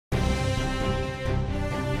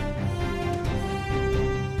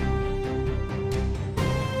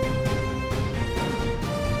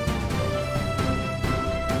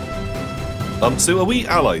So are we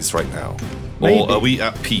allies right now? Maybe. Or are we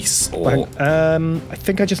at peace? Or I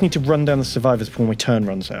think I just need to run down the survivors before my turn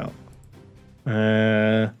runs out.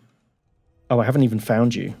 Oh, I haven't even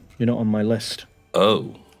found you. You're not on my list.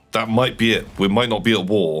 oh, that might be it. We might not be at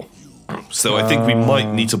war. So I think we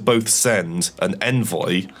might need to both send an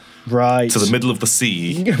envoy to the middle of the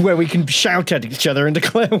sea. Where we can shout at each other and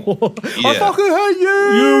declare war. Yeah. I fucking hate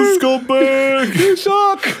you! You scumbag! You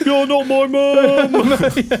suck! You're not my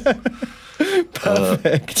mum!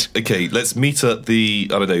 Perfect. Okay, let's meet at the,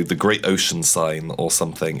 I don't know, the Great Ocean sign or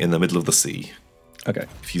something in the middle of the sea. Okay.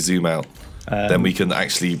 If you zoom out, then we can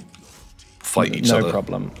actually fight each other. No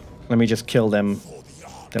problem. Let me just kill them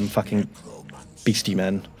fucking beastie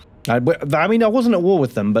men. I mean, I wasn't at war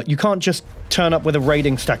with them, but you can't just turn up with a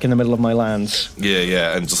raiding stack in the middle of my lands.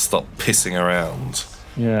 Yeah, and just stop pissing around.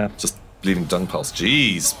 Yeah. Just leaving dung piles.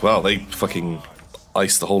 Jeez, wow, they fucking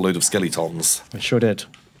iced a whole load of skeletons. I sure did.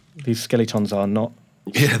 These skeletons are not.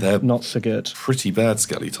 Yeah, they're not so good. Pretty bad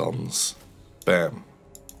skeletons. Bam.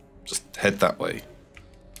 Just head that way.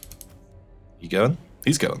 You going?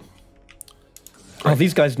 He's going. Oh,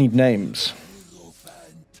 these guys need names.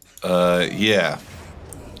 Yeah.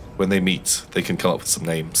 When they meet, they can come up with some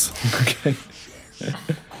names. Okay.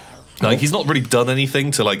 Like, he's not really done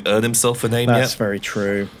anything to, like, earn himself a name yet. That's very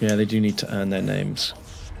true. Yeah, they do need to earn their names.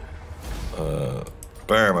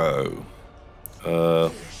 Baramo.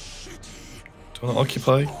 Do you want to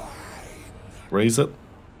occupy? Raise it?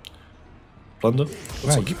 Plunder?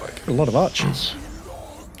 Let's occupy. A lot of archers.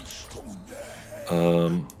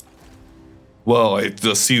 Well, I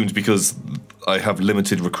assumed because I have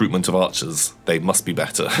limited recruitment of archers, they must be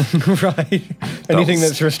better. Right. Anything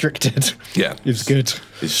that's restricted is good.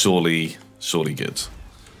 Is surely good.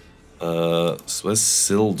 So where's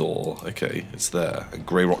Sildor? Okay, it's there. And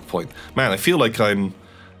Grey Rock Point. Man, I feel like I'm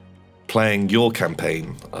playing your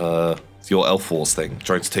campaign, your Elf Wars thing,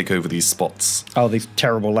 trying to take over these spots. Oh, these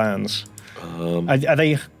terrible lands. Are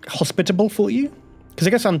they hospitable for you? Because I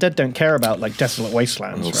guess undead don't care about, like, desolate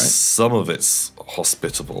wastelands, right? Some of it's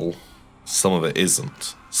hospitable, some of it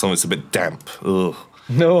isn't. Some of it's a bit damp. Ugh.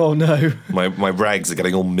 No. My rags are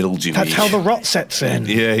getting all mildewy. That's how the rot sets in.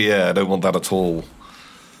 Yeah, I don't want that at all.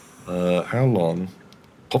 How long?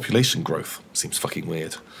 Population growth seems fucking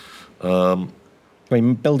weird.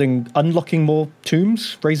 Unlocking more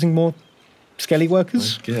tombs, raising more skelly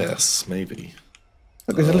workers. I guess maybe.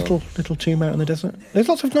 Look, there's a little tomb out in the desert. There's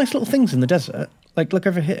lots of nice little things in the desert. Like, look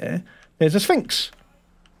over here. There's a sphinx.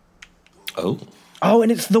 Oh,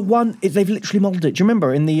 and it's the one. They've literally modelled it. Do you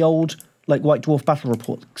remember in the old, like, White Dwarf Battle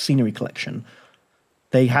Report scenery collection,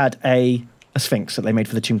 they had a sphinx that they made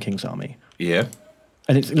for the Tomb King's army. Yeah.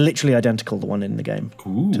 And it's literally identical, the one in the game,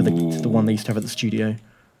 to the one they used to have at the studio.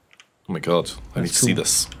 Oh my god, I need to see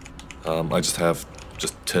this. I just have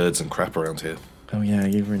turds and crap around here. Oh yeah,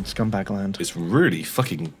 you were in Scumbag Land. It's really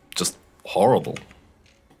fucking just horrible.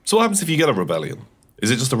 So what happens if you get a rebellion? Is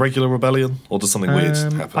it just a regular rebellion, or does something weird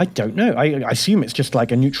happen? I don't know. I assume it's just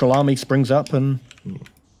like a neutral army springs up and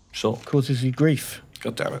Sure. causes you grief.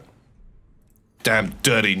 God damn it. Damn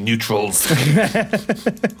dirty neutrals.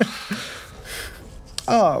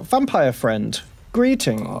 Vampire friend.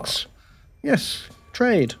 Greetings. Yes,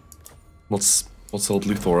 trade. What's old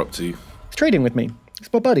Luthor up to? He's trading with me.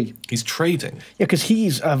 He's my buddy. He's trading? Yeah, because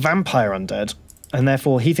he's a vampire undead, and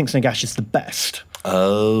therefore he thinks Nagash is the best.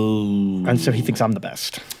 Oh. And so he thinks I'm the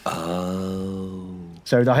best. Oh.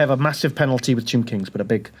 So I have a massive penalty with Tomb Kings, but a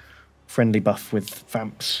big friendly buff with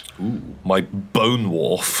vamps. Ooh. My Bone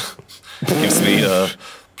Wharf gives me a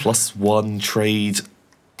 +1 trade,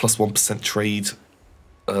 +1% trade.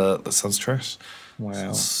 That sounds trash. Wow.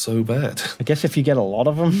 Sounds so bad. I guess if you get a lot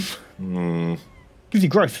of them. Gives you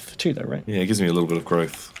growth too, though, right? Yeah, it gives me a little bit of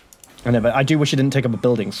growth. I know, but I do wish it didn't take up a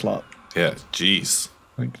building slot. Yeah, jeez.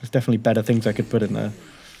 Like, there's definitely better things I could put in there.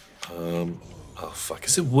 Oh, fuck.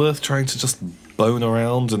 Is it worth trying to just bone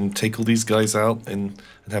around and take all these guys out and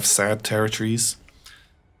have sad territories?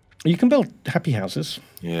 You can build happy houses.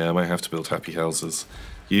 Yeah, I might have to build happy houses.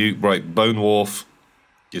 Right, Bone Wharf,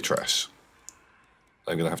 you're trash.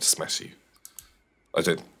 I'm going to have to smash you. I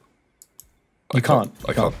can't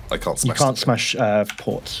smash. You can't smash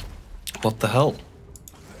ports. What the hell?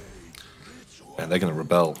 Man, they're going to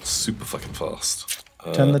rebel super fucking fast.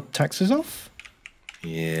 Turn the taxes off?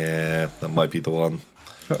 Yeah, that might be the one.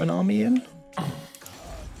 Put an army in?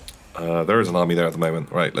 There is an army there at the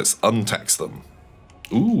moment. Right, let's untax them.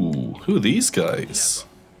 Ooh, who are these guys?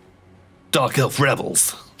 Dark Elf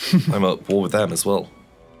Rebels. I'm at war with them as well.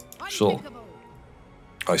 Sure.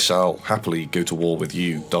 I shall happily go to war with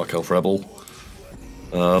you, Dark Elf Rebel.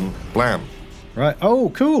 Blam. Right.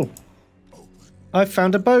 Oh, cool. I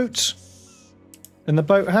found a boat. And the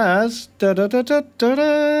boat has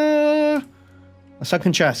a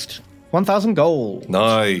sunken chest. 1,000 gold.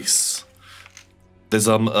 Nice. There's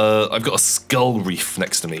I've got a skull reef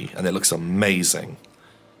next to me, and it looks amazing.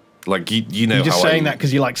 Like you know, You're just how saying that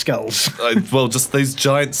because you like skulls. Well, just those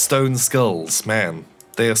giant stone skulls, man.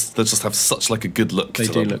 They just have such like a good look. They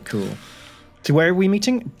to do them. look cool. So where are we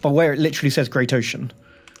meeting? But where it literally says Great Ocean.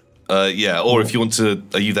 Yeah, or if you want to,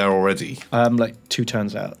 are you there already? Like 2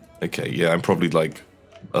 turns out. Okay, yeah, I'm probably like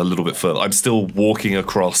a little bit further. I'm still walking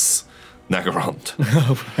across Nagarand.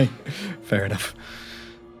 Oh, right. Fair enough.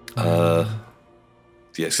 Yeah,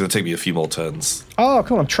 it's gonna take me a few more turns. Oh,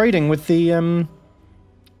 cool. I'm trading with the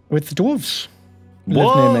dwarves. who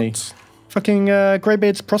What? Live near me. Fucking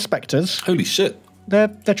Greybeard's prospectors. Holy shit! They're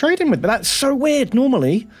trading with me. That's so weird.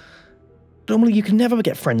 Normally you can never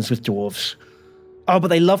get friends with dwarves. Oh, but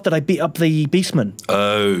they love that I beat up the beastmen.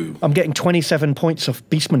 Oh. I'm getting 27 points of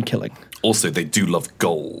beastman killing. Also, they do love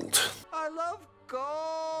gold. I love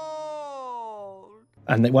gold.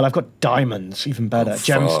 And well, I've got diamonds, even better. Oh,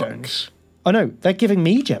 gemstones. Oh no, they're giving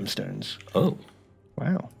me gemstones. Oh.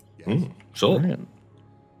 Wow. Sure. Brilliant.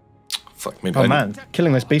 Fuck, maybe Oh man,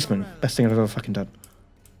 killing those beastmen. Best thing I've ever fucking done.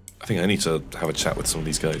 I think I need to have a chat with some of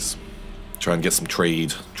these guys. Try and get some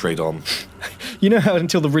trade on. You know how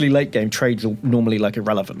until the really late game, trades are normally like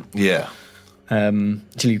irrelevant. Yeah.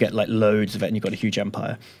 Until you get like loads of it and you've got a huge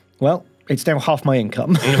empire. Well, it's now half my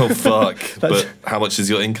income. Oh fuck! But how much is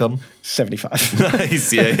your income? 75.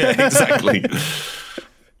 Nice. Yeah, exactly.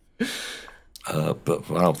 But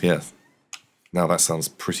wow, yeah. Now that sounds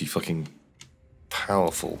pretty fucking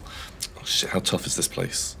powerful. Oh shit! How tough is this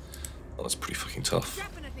place? Oh, it's pretty fucking tough.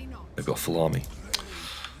 They've got a full army.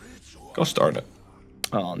 Gosh darn it!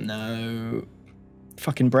 Oh no.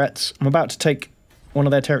 Fucking Bretts. I'm about to take one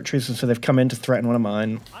of their territories, and so they've come in to threaten one of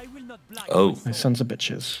mine. Oh. Those sons of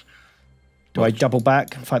bitches. Do I double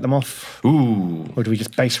back and fight them off? Ooh. Or do we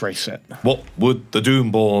just base race it? What would the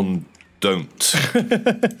Doomborn don't?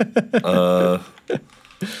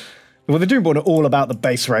 Well, the Doomborn are all about the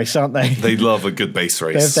base race, aren't they? They love a good base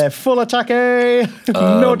race. They're full attack,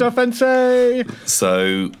 no defense.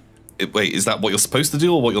 So, wait, is that what you're supposed to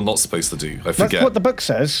do or what you're not supposed to do? I forget. That's what the book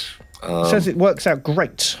says. It says it works out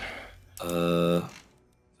great. Wow,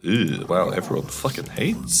 everyone fucking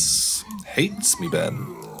hates me,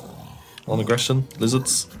 Ben. Non-aggression,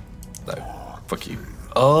 lizards? No, fuck you.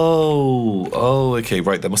 Oh, okay,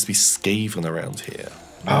 right. There must be Skaven around here.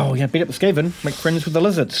 Oh yeah, beat up the Skaven. Make friends with the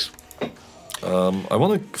lizards. I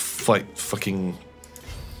want to fight fucking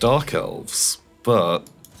dark elves, but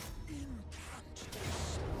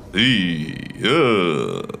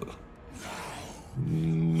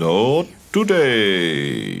not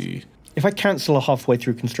today. If I cancel a halfway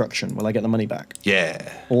through construction, will I get the money back?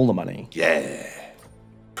 Yeah. All the money? Yeah.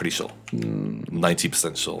 Pretty sure.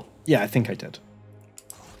 90% sure. Yeah, I think I did.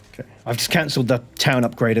 Okay. I've just cancelled the town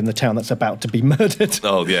upgrade in the town that's about to be murdered.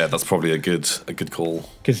 Oh yeah, that's probably a good call.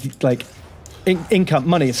 Because like income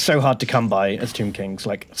money is so hard to come by as Tomb Kings.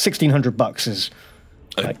 Like $1,600 is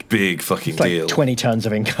A big fucking like deal. 20 tons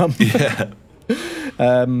of income. Yeah.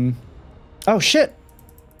 Oh shit.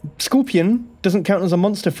 Scorpion doesn't count as a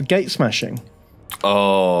monster for gate smashing.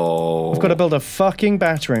 Oh. I've got to build a fucking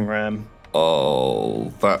battering ram. Oh,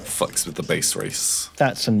 that fucks with the base race.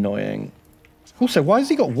 That's annoying. Also, why has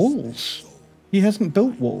he got walls? He hasn't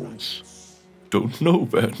built walls. Don't know,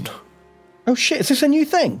 Ben. Oh shit, is this a new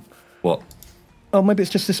thing? What? Oh, maybe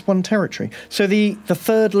it's just this one territory. So the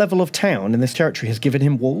third level of town in this territory has given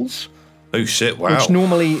him walls, Oh shit, wow. which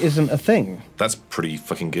normally isn't a thing. That's pretty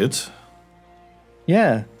fucking good.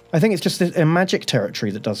 Yeah, I think it's just a magic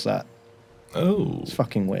territory that does that. Oh, It's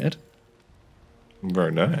fucking weird.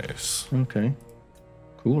 very nice. Okay,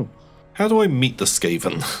 cool. How do I meet the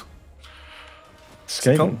Skaven?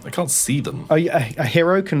 Skaven. I can't see them. Oh, yeah, a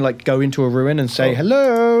hero can like go into a ruin and say,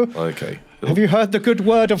 "Hello, Okay. have you heard the good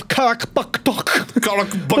word of Karak-Buk-Tok?"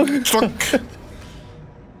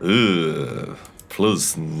 Ugh.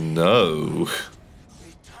 Plus no.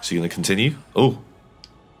 Is she gonna continue? Oh.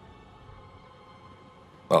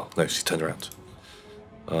 Oh no, she turned around.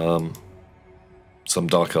 Some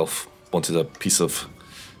dark elf wanted a piece of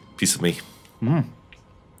me.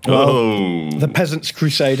 Oh. The Peasants'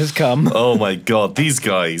 Crusade has come. Oh my god, these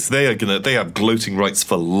guys, they have gloating rights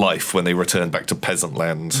for life when they return back to peasant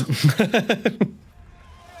land.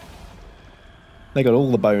 They got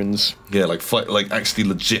all the bones. Yeah, like actually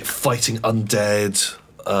legit fighting undead,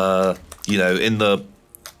 in the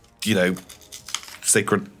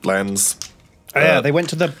sacred lands. Yeah, they went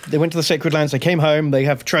to the sacred lands. They came home. They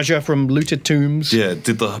have treasure from looted tombs. Yeah,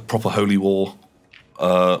 did the proper holy war.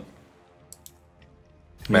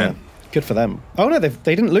 Man, Good for them. Oh no, they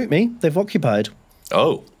didn't loot me. They've occupied.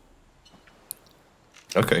 Oh.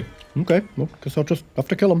 Okay. Okay, well, guess I'll just have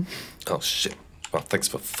to kill them. Oh shit. Well, thanks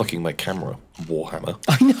for fucking my camera, Warhammer.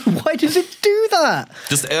 I know, why does it do that?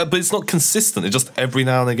 Just, but it's not consistent. It just every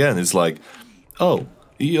now and again is like, oh,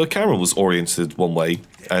 your camera was oriented one way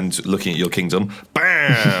and looking at your kingdom,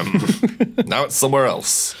 bam! Now it's somewhere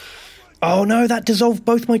else. Oh no, that dissolved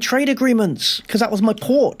both my trade agreements, because that was my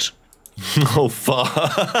port. Oh, fuck.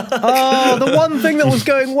 Oh, the one thing that was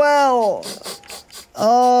going well.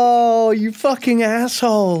 Oh, you fucking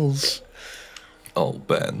assholes. Oh,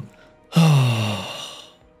 Ben. Oh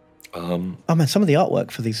man, some of the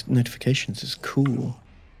artwork for these notifications is cool.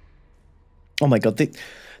 Oh my god,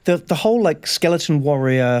 the whole like skeleton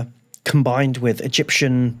warrior combined with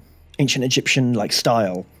ancient Egyptian like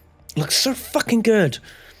style looks so fucking good.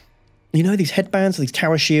 You know, these headbands, these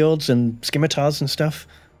tower shields and scimitars and stuff,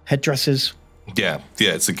 headdresses. Yeah,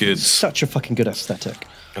 it's a good... Such a fucking good aesthetic.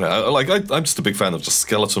 You know, I'm just a big fan of just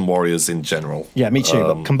skeleton warriors in general. Yeah, me too.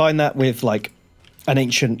 But combine that with like an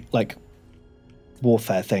ancient like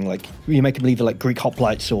warfare thing, like you make them either like Greek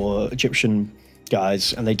hoplites or Egyptian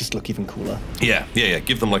guys, and they just look even cooler. Yeah.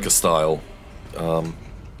 Give them like a style. I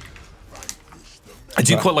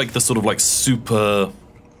do quite like the sort of like super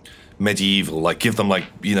medieval, like give them like,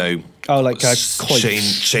 you know,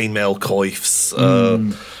 chainmail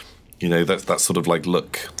coifs. You know, that sort of like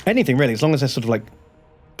look. Anything really, as long as they're sort of like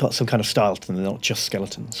got some kind of style to them, they're not just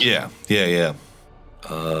skeletons. Yeah.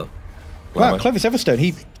 Wow, Clovis Everstone,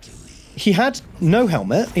 he had no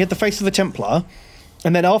helmet, he had the face of the Templar,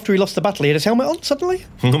 and then after he lost the battle, he had his helmet on suddenly?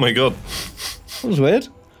 Oh my god. That was weird.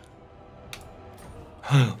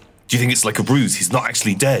 Do you think it's like a bruise? He's not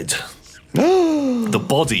actually dead. The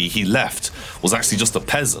body he left was actually just a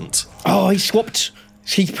peasant. Oh, he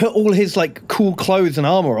put all his like cool clothes and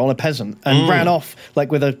armor on a peasant and ran off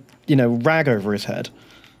like with a, you know, rag over his head.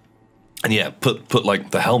 And yeah, put like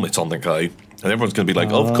the helmet on the guy, and everyone's going to be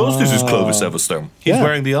like, oh, of course this is Clovis Everstone. He's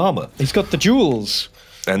wearing the armor. He's got the jewels.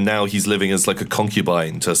 And now he's living as like a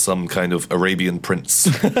concubine to some kind of Arabian prince.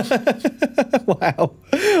 Wow.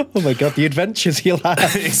 Oh my god, the adventures he'll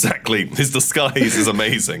have. Exactly. His disguise is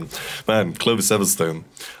amazing. Man, Clovis Everstone.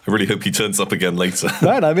 I really hope he turns up again later.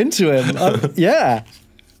 Man, I'm into him. Yeah.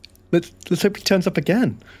 Let's hope he turns up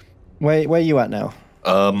again. Where are you at now?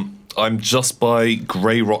 I'm just by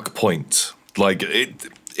Grey Rock Point. Like,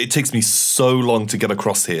 it takes me so long to get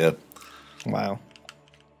across here. Wow.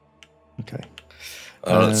 Okay.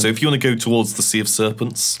 So if you want to go towards the Sea of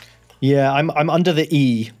Serpents. Yeah, I'm under the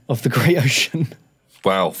E of the Great Ocean.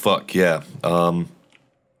 Wow, fuck, yeah. I'll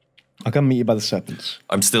come meet you by the Serpents.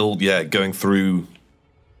 I'm still, going through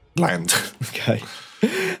land. Okay.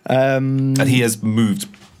 And he has moved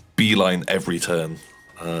beeline every turn.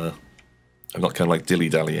 I'm not kind of like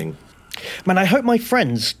dilly-dallying. Man, I hope my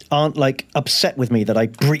friends aren't like upset with me that I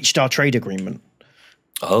breached our trade agreement.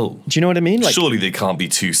 Oh. Do you know what I mean? Like, surely they can't be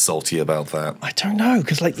too salty about that. I don't know,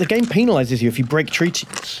 because like the game penalizes you if you break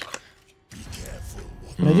treaties.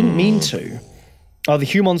 And I didn't mean to. Oh, the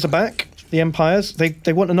humans are back. The empires.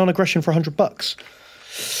 They want a non-aggression for $100.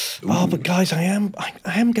 Ooh. Oh, but guys, I am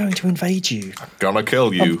going to invade you. I'm gonna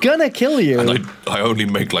kill you. I'm gonna kill you. And I only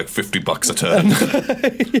make like $50 a turn.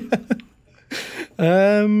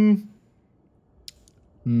 I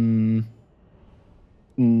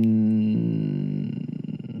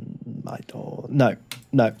don't. No,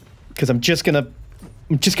 because I'm just gonna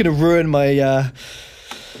ruin my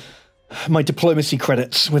my diplomacy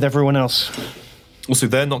credits with everyone else. Also,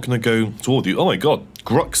 they're not going to go toward you. Oh my god,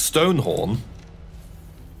 Gruck Stonehorn.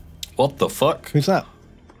 What the fuck? Who's that?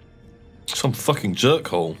 Some fucking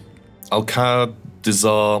jerkhole.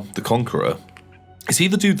 Alcadizar the Conqueror. Is he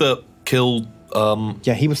the dude that killed?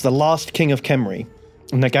 Yeah, he was the last king of Kemri,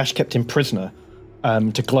 and Nagash kept him prisoner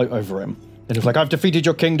to gloat over him. And he was like, "I've defeated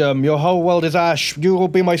your kingdom. Your whole world is ash. You will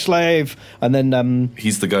be my slave." And then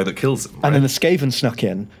he's the guy that kills him. Right? And then the Skaven snuck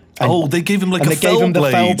in. And, they gave him like a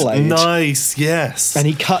Fellblade. Nice, yes. And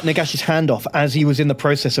he cut Nagash's hand off as he was in the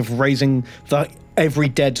process of raising every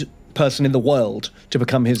dead person in the world to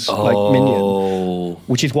become his like minion.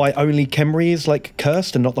 Which is why only Kemri is like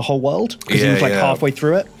cursed and not the whole world, because he was like halfway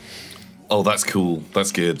through it. Oh, that's cool.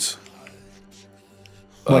 That's good.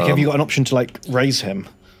 Like, have you got an option to like raise him?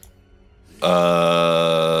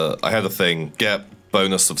 I had a thing. Get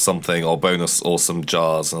bonus of something or bonus or some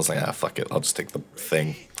jars, and I was like, fuck it. I'll just take the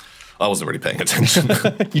thing. I wasn't really paying attention.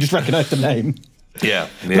 You just recognized the name. Yeah.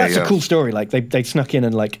 That's a cool story. Like they snuck in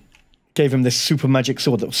and like gave him this super magic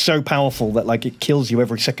sword that was so powerful that like it kills you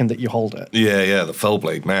every second that you hold it. Yeah, the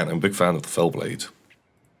Fellblade, man. I'm a big fan of the Fellblade.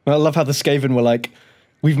 I love how the Skaven were like,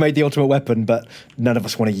 We've made the ultimate weapon, but none of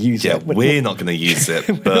us want to use Yeah, it. we're not going to use it.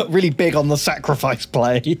 We're But not really big on the sacrifice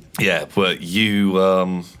play. yeah, but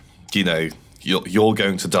you, you know, you're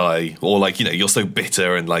going to die, or like, you know, you're so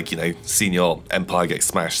bitter and like, you know, seeing your empire get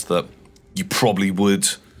smashed that you probably would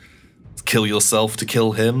kill yourself to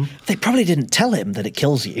kill him. They probably didn't tell him that it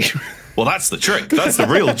kills you. Well, that's the trick. That's the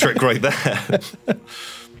real trick right there.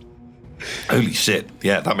 Holy shit.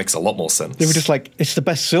 Yeah, that makes a lot more sense. They were just like, it's the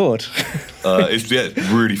best sword. It's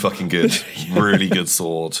really fucking good. Really good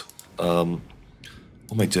sword. What am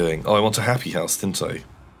I doing? Oh, I want a happy house, didn't I?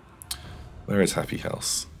 Where is happy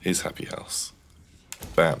house? Here's happy house.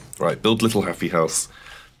 Bam. Right, build little happy house.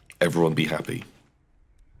 Everyone be happy.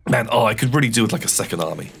 Man, oh, I could really do with like a second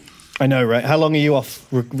army. I know, right? How long are you off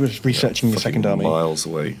researching your second army? Miles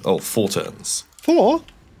away. Oh, 4 turns. 4?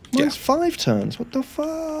 Yeah. Mine's 5 turns. What the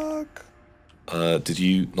fuck? Did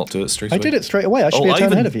you not do it straight away? I did it straight away. I should be a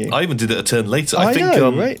turn ahead of you. I even did it a turn later. I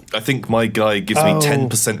know, right? I think my guy gives me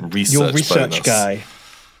 10% research Your research bonus. guy.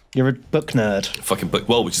 You're a book nerd. Fucking book.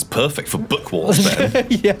 Well, which is perfect for book wars, Ben.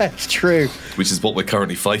 Yeah, it's true. Which is what we're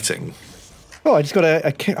currently fighting. Oh, I just got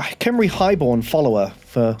a Khemri Highborn follower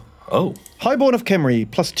for... Oh. Highborn of Khemri,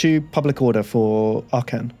 +2 public order for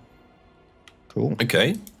Arcan. Cool.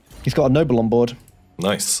 Okay. He's got a noble on board.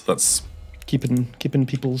 Nice. That's Keeping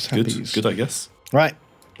people's happies. good, I guess. Right.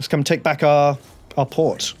 Let's come take back our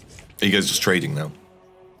port. Are you guys just trading now?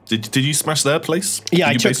 Did you smash their place? Yeah,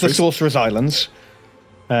 I Did you took base the race? Sorcerer's Islands,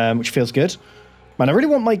 which feels good. Man, I really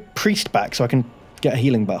want my priest back so I can get a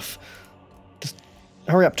healing buff. Just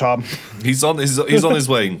hurry up, Tom. He's on his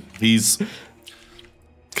way. He's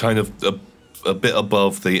kind of a bit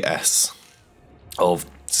above the S of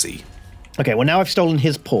C. Okay, well now I've stolen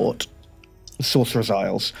his port, the Sorcerer's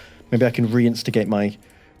Isles. Maybe I can reinstigate my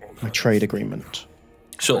trade agreement.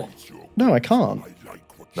 Sure. No, I can't.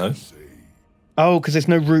 No? Oh, because there's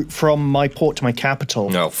no route from my port to my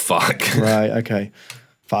capital. Oh, fuck. Right, okay.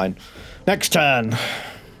 Fine. Next turn.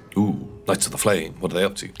 Ooh, Knights of the Flame. What are they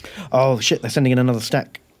up to? Oh, shit, they're sending in another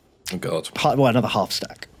stack. Oh, God. Well, another half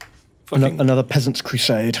stack. Fucking, Another Peasant's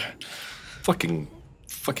Crusade. fucking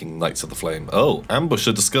Knights of the Flame. Oh,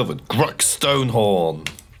 ambusher discovered. Gruck Stonehorn.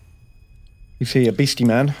 You see a beastie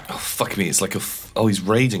man. Oh, fuck me. It's like oh, he's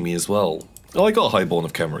raiding me as well. Oh, I got a Highborn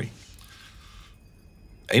of Khemri.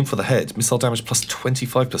 Aim for the head. Missile damage plus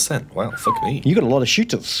 25%. Wow, fuck me. You got a lot of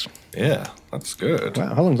shooters. Yeah, that's good.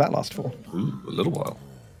 Wow, how long does that last for? Ooh, a little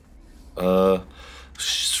while.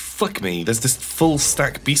 Fuck me. There's this full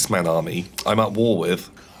stack Beastman army I'm at war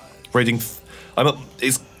with. Raiding.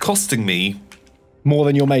 It's costing me More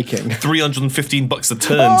than you're making. $315 a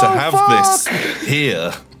turn to have this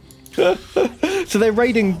here. So they're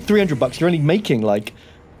raiding $300. You're only making like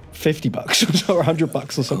 $50 or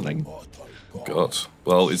 $100 or something. God.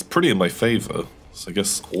 Well, it's pretty in my favor. So I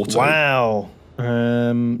guess auto. Wow.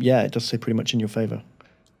 Yeah, it does say pretty much in your favor.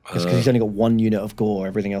 Because he's only got 1 unit of gore.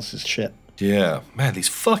 Everything else is shit. Yeah. Man, these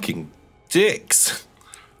fucking dicks.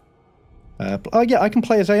 Oh yeah, I can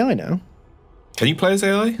play as AI now. Can you play as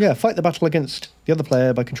AI? Yeah, fight the battle against the other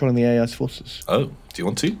player by controlling the AI's forces. Oh, do you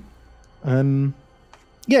want to?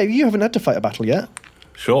 Yeah, you haven't had to fight a battle yet.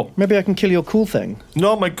 Sure. Maybe I can kill your cool thing.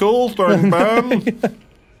 Not my cool thing, man.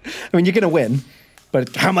 I mean, you're going to win,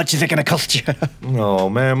 but how much is it going to cost you? Oh,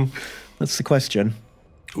 man. That's the question.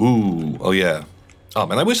 Ooh, oh yeah. Oh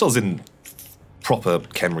man, I wish I was in proper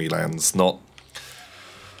Khemri lands, not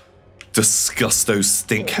Disgusto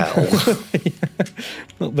stink hell.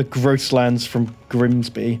 Not the gross lands from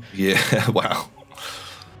Grimsby. Yeah, wow.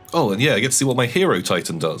 Oh, and yeah, I get to see what my hero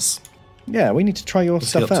titan does. Yeah, we need to try your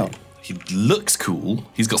What's he stuff up out. to? He looks cool.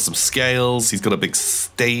 He's got some scales. He's got a big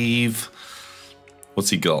stave.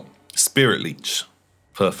 What's he got? Spirit Leech.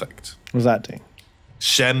 Perfect. What does that do?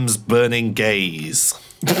 Shem's burning gaze.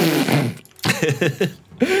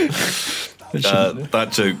 That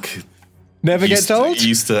joke Never gets old?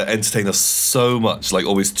 used to entertain us so much, like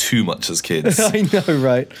always too much as kids. I know,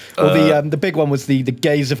 right? Well, the big one was the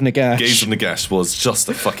Gaze of Nagash. Gaze of Nagash was just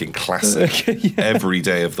a fucking classic Yeah. every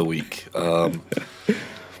day of the week.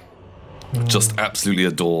 Just absolutely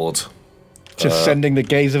adored. Just sending the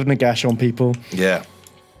Gaze of Nagash on people. Yeah.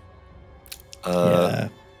 Yeah.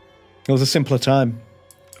 It was a simpler time.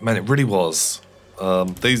 Man, it really was.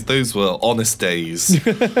 Those were honest days.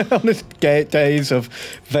 Honest days of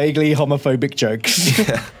vaguely homophobic jokes.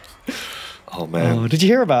 Yeah. Oh man. Oh, did you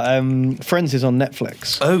hear about Friends is on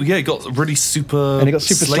Netflix? Oh yeah, it got really super. And it got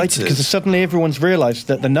super slated because suddenly everyone's realised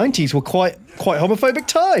that the 90s were quite homophobic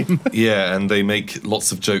time. Yeah, and they make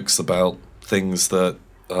lots of jokes about things that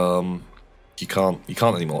you can't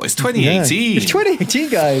anymore. It's 2018. Yeah, it's 2018,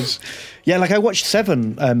 guys. Yeah, like I watched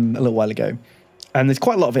Seven a little while ago, And there's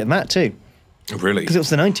quite a lot of it in that too. Really? Because it was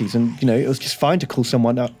the 90s, and you know it was just fine to call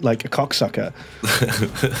someone like a cocksucker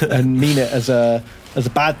and mean it as a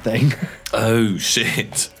bad thing. Oh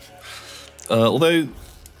shit! Although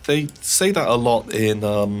they say that a lot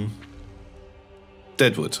in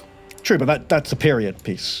Deadwood. True, but that's a period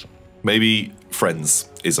piece. Maybe Friends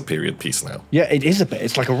is a period piece now. Yeah, it is a bit.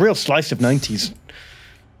 It's like a real slice of 90s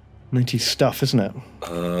stuff, isn't it?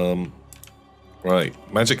 Right,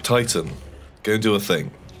 Magic Titan, go and do a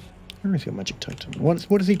thing. Where is your Magic Titan? What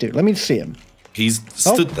does he do? Let me see him. He's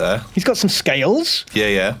stood there. He's got some scales.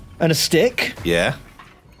 Yeah. And a stick. Yeah.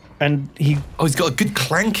 And he... Oh, he's got a good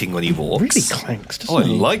clanking when he walks. Really clanks, doesn't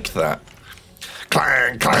he? I like that.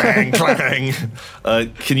 Clang, clang, clang.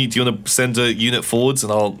 Do you want to send a unit forwards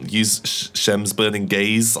and I'll use Shem's Burning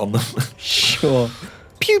Gaze on them? Sure.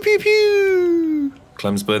 Pew, pew, pew.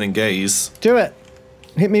 Clem's Burning Gaze. Do it.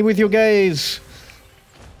 Hit me with your gaze.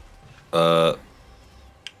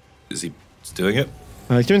 Is he doing it?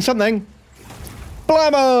 He's doing something.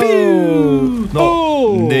 Blammo!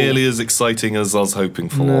 Not nearly as exciting as I was hoping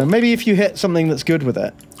for. No, maybe if you hit something that's good with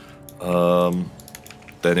it.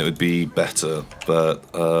 Then it would be better, but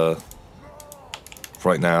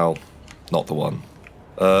right now, not the one.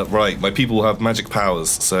 Right, my people have magic powers,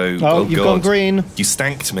 so... Oh, you've gone green. You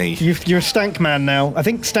stanked me. You're a stank man now. I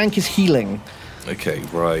think stank is healing. Okay,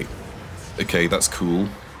 right. Okay, that's cool.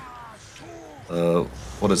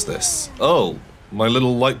 What is this? Oh, my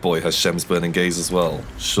little light boy has Shem's Burning Gaze as well.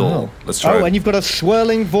 Sure, let's try it. And you've got a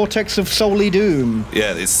swirling vortex of Soully Doom.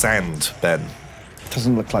 Yeah, it's sand, Ben.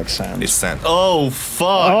 Doesn't look like sand. It's sand. Oh,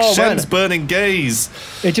 fuck! Oh, Shem's man. Burning Gaze!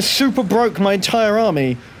 It just super broke my entire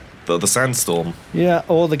army. The sandstorm. Yeah,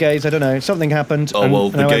 or the gaze, I don't know. Something happened, Oh,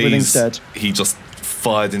 well, the now gaze, everything's dead. he just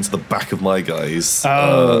fired into the back of my guys.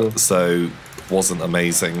 So, wasn't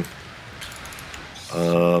amazing.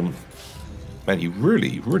 Man, you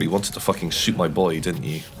really, really wanted to fucking shoot my boy, didn't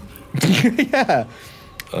you? Yeah.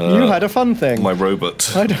 You had a fun thing. My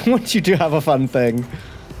robot. I don't want you to have a fun thing.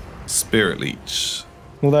 Spirit Leech.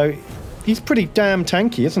 Although, he's pretty damn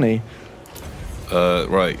tanky, isn't he?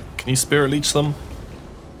 Right. Can you Spirit Leech them?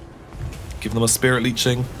 Give them a Spirit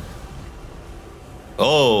Leeching.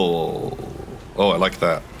 Oh, I like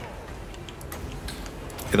that.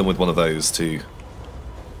 Hit them with one of those too.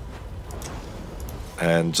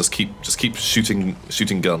 And just keep shooting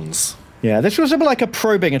guns. Yeah, this was a bit like a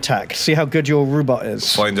probing attack. See how good your robot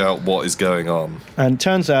is. Find out what is going on. And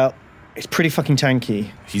turns out, it's pretty fucking tanky.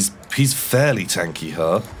 He's fairly tanky,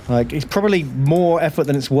 huh? Like, it's probably more effort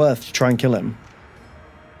than it's worth to try and kill him.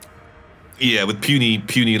 Yeah, with puny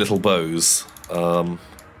little bows. I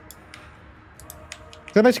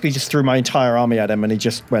basically just threw my entire army at him and he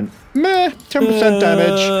just went, meh, 10%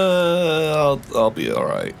 damage. I'll be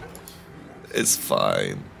alright. It's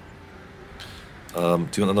fine. Do you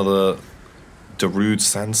want another Darude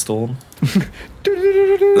Sandstorm?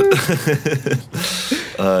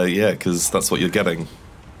 Yeah, because that's what you're getting.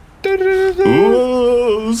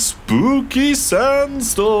 Ooh, spooky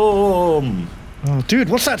sandstorm! Oh, dude,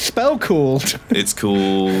 what's that spell called? It's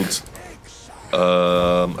called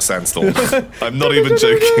a sandstorm. I'm not even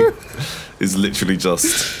joking. It's literally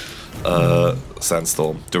just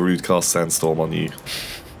sandstorm. Darude cast sandstorm on you.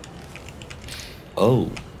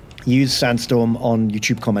 Oh. Use sandstorm on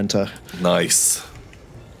YouTube commenter. Nice.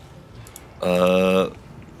 Well,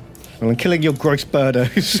 I'm killing your gross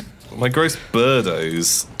birdos. My gross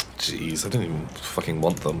birdos. Jeez, I don't even fucking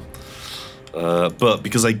want them. But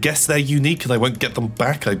because I guess they're unique and I won't get them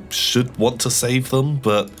back, I should want to save them,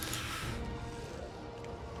 but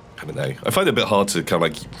I don't know. I find it a bit hard to kind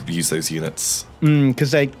of like use those units.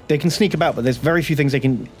 Because they can sneak about, but there's very few things they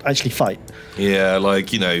can actually fight. Yeah,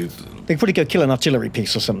 like, you know... They could probably go kill an artillery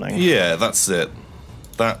piece or something. Yeah, that's it.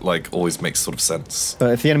 That, like, always makes sort of sense. But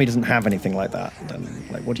if the enemy doesn't have anything like that, then,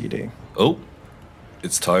 like, what do you do? Oh,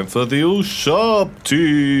 it's time for the Ushab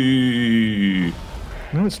tea.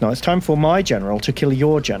 No, it's not. It's time for my general to kill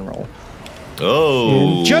your general.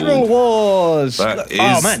 Oh. In General Wars! That is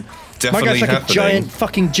oh, man. definitely My guy's like happening. a giant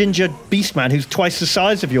fucking ginger beast man who's twice the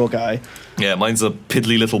size of your guy. Yeah, mine's a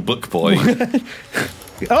piddly little book boy.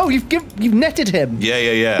 Oh, you've netted him.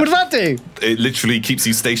 Yeah. What does that do? It literally keeps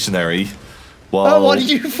you stationary. While... Oh, what did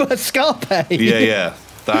you for Scarpe? Yeah.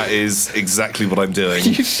 That is exactly what I'm doing.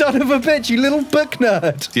 You son of a bitch, you little book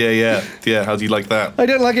nerd. Yeah. How do you like that? I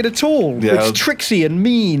don't like it at all. Yeah, it's tricksy and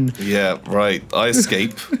mean. Yeah, right. I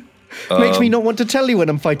escape. Makes me not want to tell you when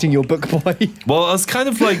I'm fighting your book boy. Well, I was kind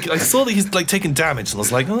of like, I saw that he's like taking damage, and I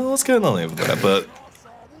was like, oh, what's going on over there? But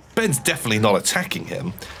Ben's definitely not attacking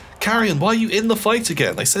him. Carrion, why are you in the fight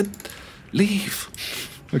again? I said, leave.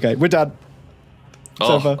 Okay, we're done. It's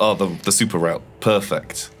over. Oh, the super route.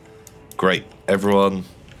 Perfect. Great. Everyone,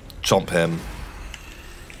 chomp him.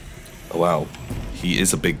 Oh, wow. He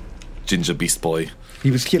is a big ginger beast boy.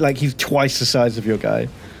 He's twice the size of your guy.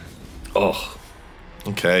 Oh.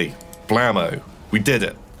 Okay. Blammo. We did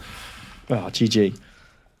it. Oh, GG.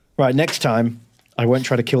 Right, next time, I won't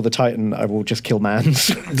try to kill the Titan. I will just kill mans.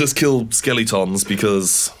 Just kill skeletons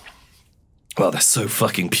because... Well, they're so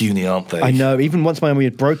fucking puny, aren't they? I know. Even once my army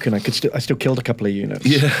had broken, I still killed a couple of units.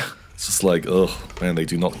 Yeah. It's just like, oh, man, they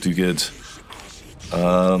do not do good.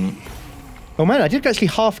 Oh man, I did actually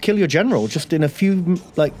half kill your general just in a few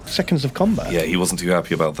seconds of combat. Yeah, he wasn't too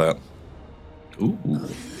happy about that. Ooh,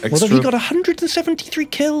 extra. Although he got 173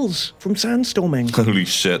 kills from sandstorming. Holy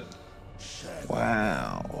shit.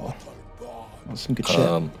 Wow. That's some good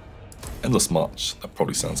shit. Endless March. That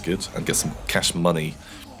probably sounds good. And get some cash money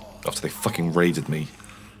after they fucking raided me.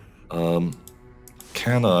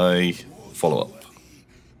 Can I follow up?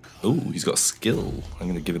 Ooh, he's got a skill. I'm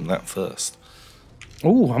going to give him that first.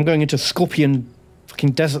 Ooh, I'm going into Scorpion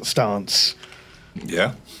fucking desert stance.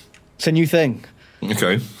 Yeah. It's a new thing.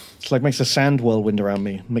 Okay. It's like makes a sand whirlwind around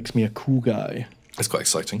me. Makes me a cool guy. That's quite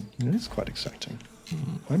exciting. It is quite exciting.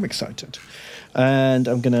 I'm excited. And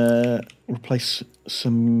I'm going to replace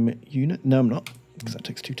some unit. No, I'm not, because that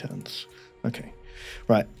takes 2 turns. Okay.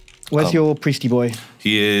 Right. Where's your priesty boy?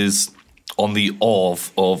 He is on the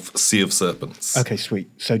of Sea of Serpents. Okay, sweet.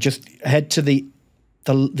 So just head to the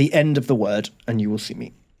end of the word, and you will see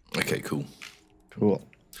me. Okay, cool. Cool.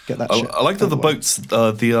 Get that shit. I like that the boats,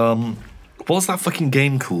 what was that fucking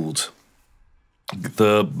game called?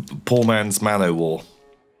 The Poor Man's Manowar.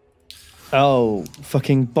 Oh,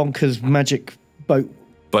 fucking bonkers magic boat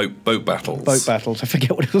battles. Boat battles. I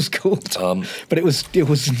forget what it was called. But it was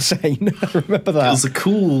insane. I remember that. It was a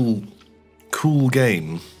cool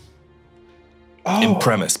game. In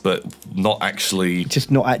premise, but not actually... Just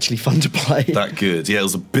not actually fun to play. That good. Yeah, it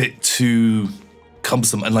was a bit too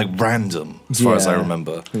cumbersome and random, as far as I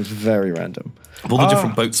remember. It was very random. All the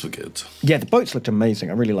different boats were good. Yeah, the boats looked amazing.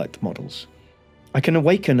 I really liked the models. I can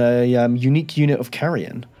awaken a unique unit of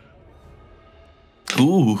carrion.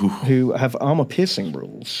 Ooh. Who have armor-piercing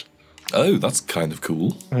rules. Oh, that's kind of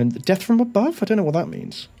cool. And death from above? I don't know what that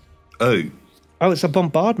means. Oh. Oh, it's a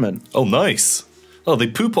bombardment. Oh, nice. Oh, they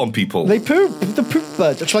poop on people. They poop. The poop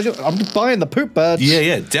birds. I'm buying the poop birds.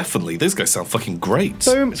 Yeah, definitely. Those guys sound fucking great.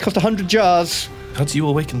 Boom. It's cost 100 jars. How do you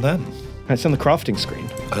awaken them? It's on the crafting screen.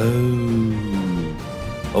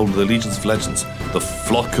 Oh, the Legions of Legends. The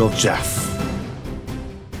Flock of Jaff.